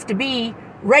going to have to be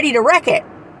ready to wreck it.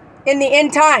 In the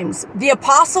end times, the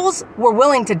apostles were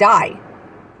willing to die.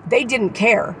 They didn't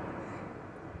care.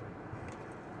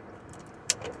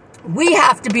 We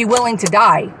have to be willing to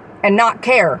die and not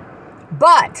care.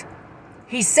 But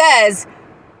he says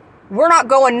we're not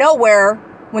going nowhere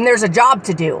when there's a job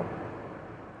to do.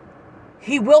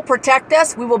 He will protect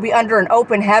us. We will be under an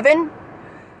open heaven.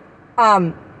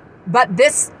 But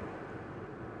this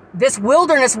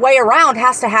wilderness way around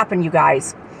has to happen, you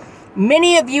guys.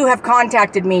 Many of you have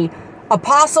contacted me,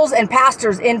 apostles and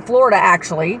pastors in Florida,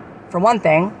 actually, for one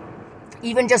thing,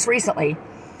 even just recently.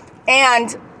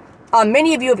 And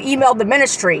many of you have emailed the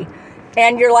ministry,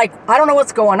 and you're like, I don't know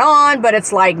what's going on, but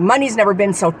it's like money's never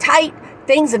been so tight.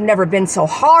 Things have never been so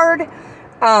hard.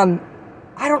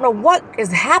 I don't know what is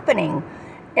happening.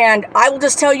 And I will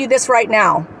just tell you this right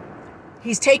now.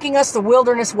 He's taking us the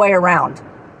wilderness way around.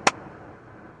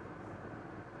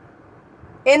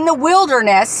 In the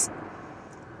wilderness,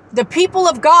 the people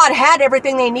of God had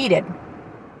everything they needed.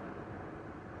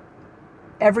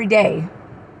 Every day.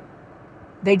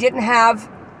 They didn't have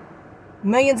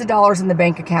millions of dollars in the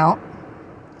bank account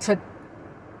to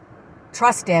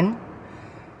trust in.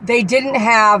 They didn't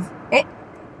have it.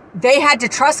 They had to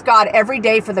trust God every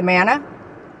day for the manna,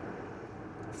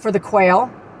 for the quail,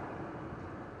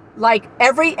 like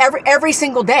every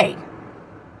single day.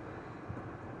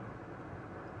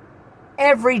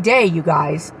 Every day, you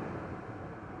guys.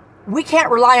 we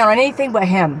can't rely on anything but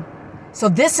him. So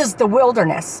this is the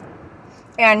wilderness.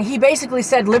 And he basically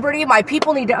said, Liberty, my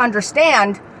people need to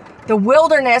understand the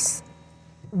wilderness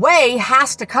way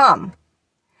has to come.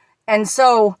 And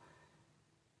so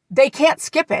they can't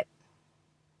skip it.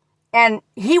 And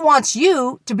he wants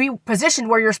you to be positioned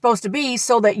where you're supposed to be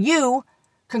so that you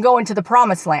can go into the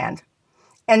promised land.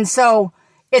 And so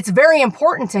it's very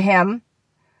important to him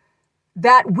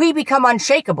that we become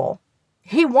unshakable.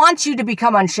 He wants you to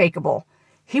become unshakable.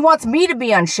 He wants me to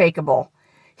be unshakable.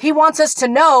 He wants us to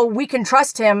know we can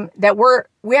trust him, that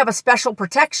we have a special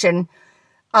protection.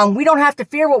 We don't have to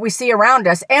fear what we see around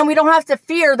us, and we don't have to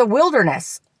fear the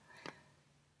wilderness.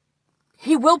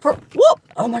 He will,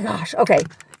 oh my gosh, okay.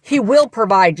 He will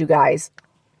provide, you guys.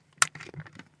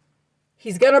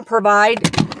 He's going to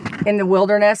provide in the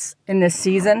wilderness in this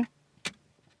season.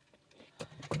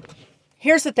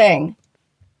 Here's the thing.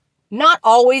 Not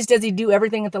always does he do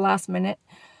everything at the last minute,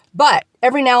 but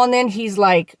every now and then he's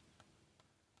like,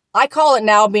 I call it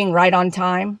now being right on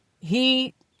time.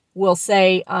 He will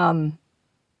say,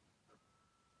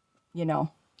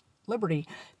 Liberty.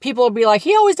 People will be like,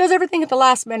 he always does everything at the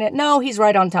last minute. No, he's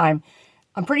right on time.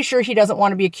 I'm pretty sure he doesn't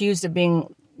want to be accused of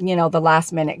being, the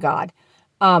last minute God.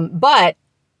 But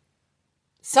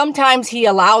sometimes he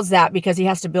allows that because he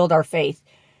has to build our faith.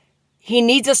 He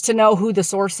needs us to know who the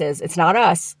source is. It's not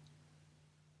us.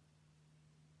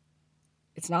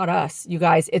 It's not us, you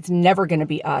guys. It's never going to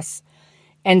be us.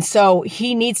 And so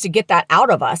he needs to get that out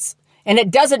of us. And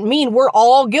it doesn't mean we're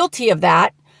all guilty of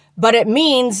that, but it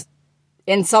means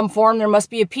in some form there must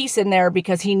be a piece in there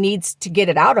because he needs to get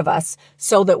it out of us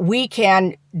so that we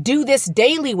can do this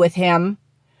daily with him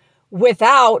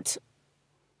without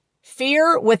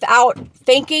fear, without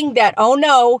thinking that, oh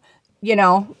no,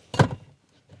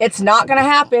 it's not going to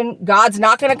happen. God's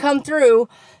not going to come through.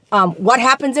 What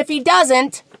happens if he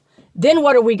doesn't? Then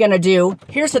what are we going to do?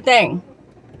 Here's the thing.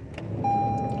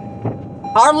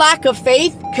 Our lack of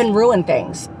faith can ruin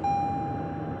things.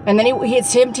 And then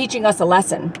it's him teaching us a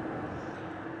lesson.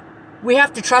 We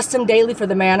have to trust him daily for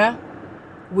the manna.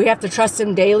 We have to trust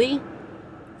him daily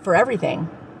for everything.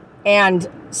 And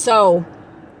so,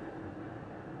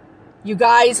 you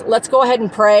guys, let's go ahead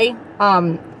and pray.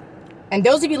 And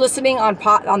those of you listening on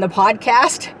the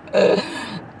podcast,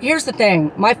 here's the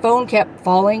thing. My phone kept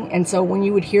falling, and so when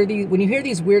you hear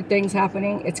these weird things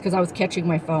happening, it's because I was catching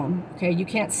my phone. Okay, you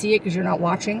can't see it because you're not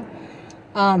watching.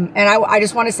 And I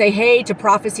just want to say, hey, to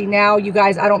Prophecy Now, you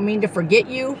guys. I don't mean to forget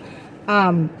you.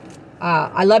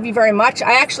 I love you very much.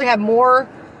 I actually have more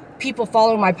people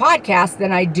following my podcast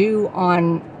than I do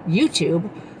on YouTube.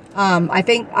 I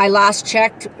think I last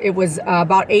checked, it was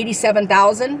about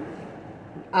 87,000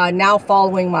 now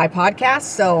following my podcast.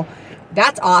 So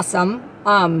that's awesome.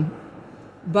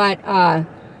 But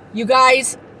you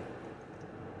guys,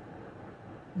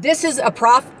 this is a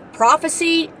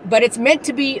prophecy, but it's meant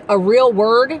to be a real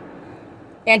word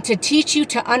and to teach you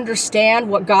to understand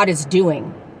what God is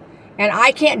doing. And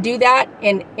I can't do that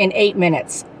in 8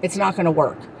 minutes. It's not going to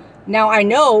work. Now, I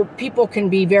know people can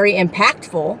be very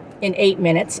impactful in 8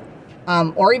 minutes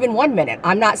or even 1 minute.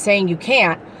 I'm not saying you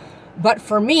can't. But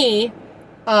for me,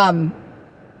 I'm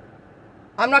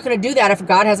not going to do that if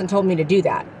God hasn't told me to do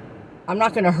that. I'm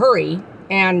not going to hurry.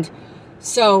 And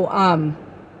so,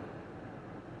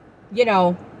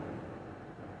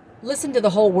 listen to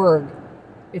the whole word.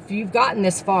 If you've gotten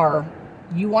this far,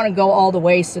 you want to go all the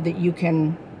way so that you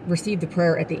can receive the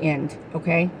prayer at the end,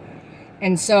 okay?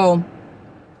 And so,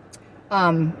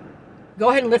 go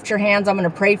ahead and lift your hands. I'm going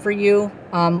to pray for you.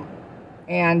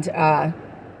 And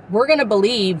we're going to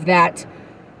believe that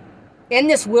in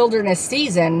this wilderness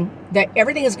season, that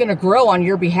everything is going to grow on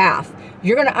your behalf.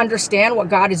 You're going to understand what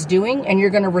God is doing, and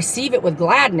you're going to receive it with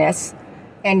gladness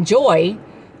and joy.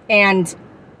 And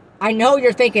I know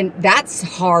you're thinking, that's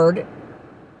hard.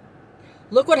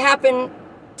 Look what happened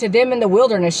to them in the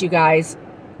wilderness, you guys.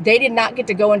 They did not get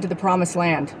to go into the promised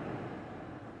land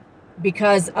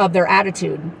because of their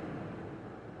attitude.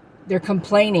 They're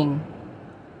complaining.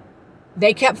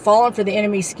 They kept falling for the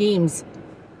enemy's schemes.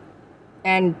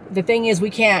 And the thing is,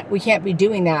 we can't be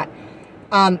doing that.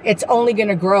 It's only going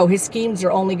to grow. His schemes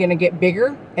are only going to get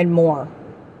bigger and more.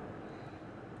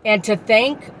 And to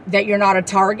think that you're not a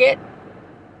target,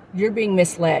 you're being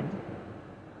misled.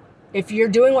 If you're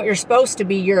doing what you're supposed to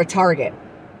be, you're a target.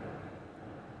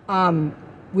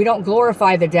 We don't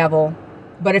glorify the devil,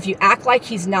 but if you act like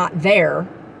he's not there,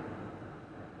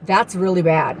 that's really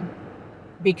bad.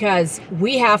 Because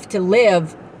we have to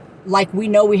live like we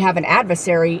know we have an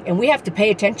adversary, and we have to pay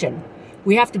attention.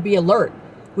 We have to be alert.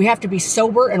 We have to be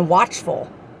sober and watchful,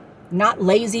 not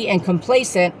lazy and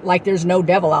complacent like there's no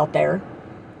devil out there.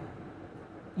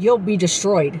 you'll be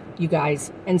destroyed, you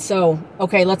guys. And so,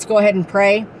 okay, let's go ahead and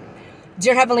pray.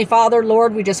 Dear Heavenly Father,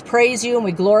 Lord, we just praise you and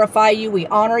we glorify you. We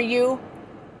honor you.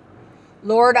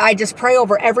 Lord, I just pray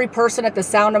over every person at the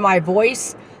sound of my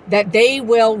voice that they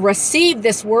will receive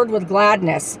this word with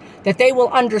gladness, that they will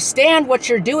understand what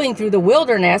you're doing through the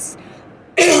wilderness.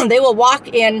 They will walk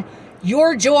in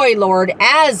your joy, Lord,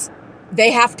 as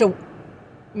they have to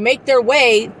make their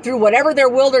way through whatever their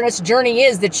wilderness journey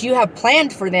is that you have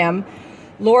planned for them.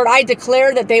 Lord, I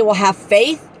declare that they will have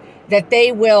faith, that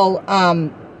they will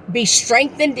be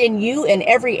strengthened in you in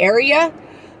every area.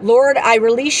 Lord, I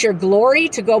release your glory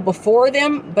to go before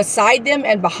them, beside them,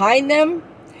 and behind them.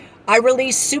 I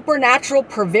release supernatural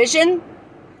provision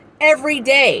every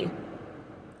day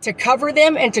to cover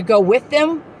them and to go with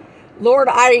them. Lord,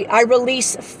 I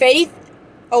release faith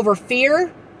over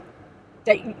fear,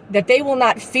 that they will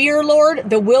not fear, Lord,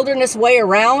 the wilderness way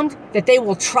around, that they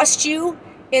will trust you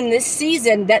in this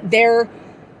season that you're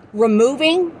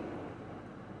removing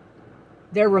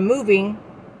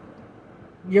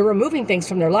things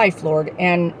from their life, Lord,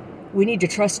 and we need to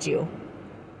trust you.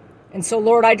 And so,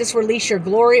 Lord, I just release your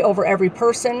glory over every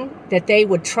person, that they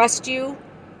would trust you,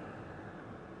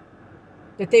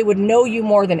 that they would know you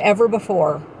more than ever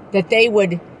before, that they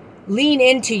would lean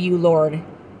into you, Lord,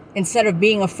 instead of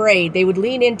being afraid. They would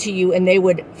lean into you and they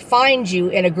would find you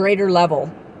in a greater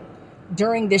level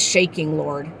during this shaking,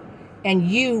 Lord. And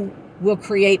you will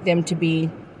create them to be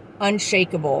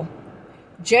unshakable.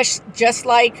 Just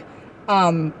like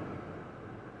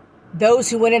those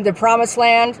who went into the promised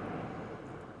land,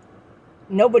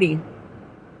 nobody.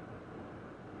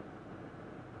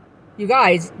 You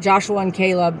guys, Joshua and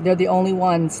Caleb, they're the only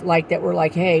ones like that were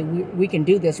like, hey, we can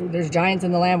do this. There's giants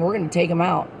in the land. We're going to take them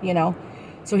out, you know.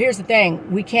 So here's the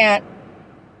thing. We can't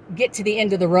get to the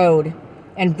end of the road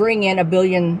and bring in 1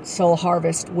 billion soul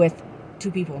harvest with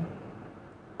 2 people.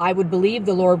 I would believe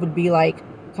the Lord would be like,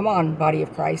 come on, body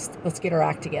of Christ, let's get our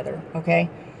act together, okay?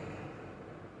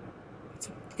 It's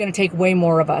going to take way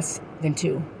more of us than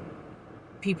 2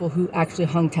 people who actually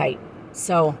hung tight.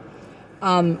 So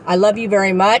I love you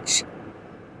very much.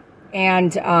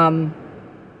 And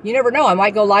you never know. I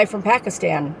might go live from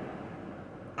Pakistan.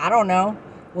 I don't know.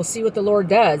 We'll see what the Lord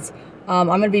does. I'm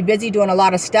going to be busy doing a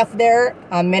lot of stuff there.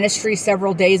 Ministry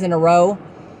several days in a row.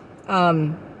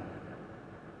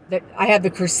 That I have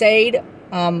the crusade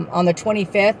on the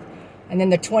 25th. And then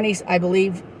the 20th, I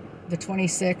believe, the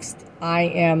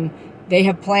 26th, they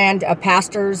have planned a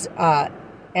pastor's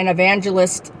and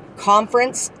evangelist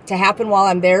conference to happen while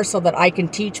I'm there so that I can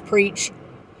teach, preach,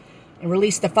 and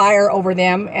release the fire over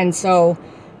them. And so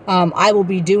I will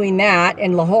be doing that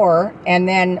in Lahore. And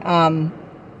then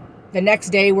the next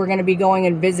day we're going to be going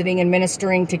and visiting and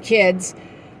ministering to kids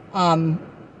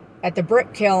at the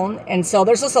brick kiln. And so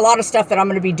there's just a lot of stuff that I'm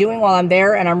going to be doing while I'm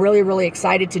there. And I'm really, really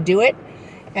excited to do it.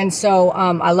 And so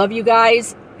I love you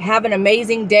guys. Have an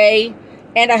amazing day.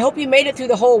 And I hope you made it through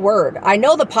the whole word. I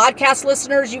know the podcast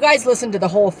listeners, you guys listen to the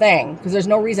whole thing because there's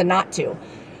no reason not to.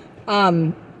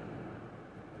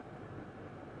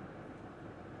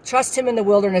 Trust him in the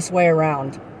wilderness way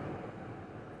around.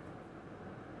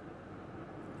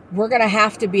 We're going to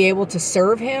have to be able to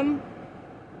serve him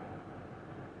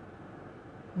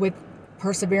with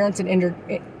perseverance and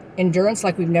endurance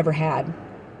like we've never had.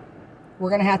 We're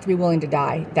going to have to be willing to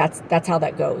die. That's how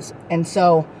that goes. And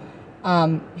so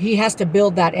he has to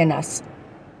build that in us.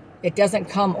 It doesn't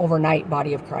come overnight,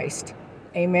 body of Christ.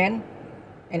 Amen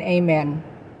and amen.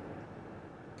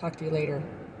 Talk to you later.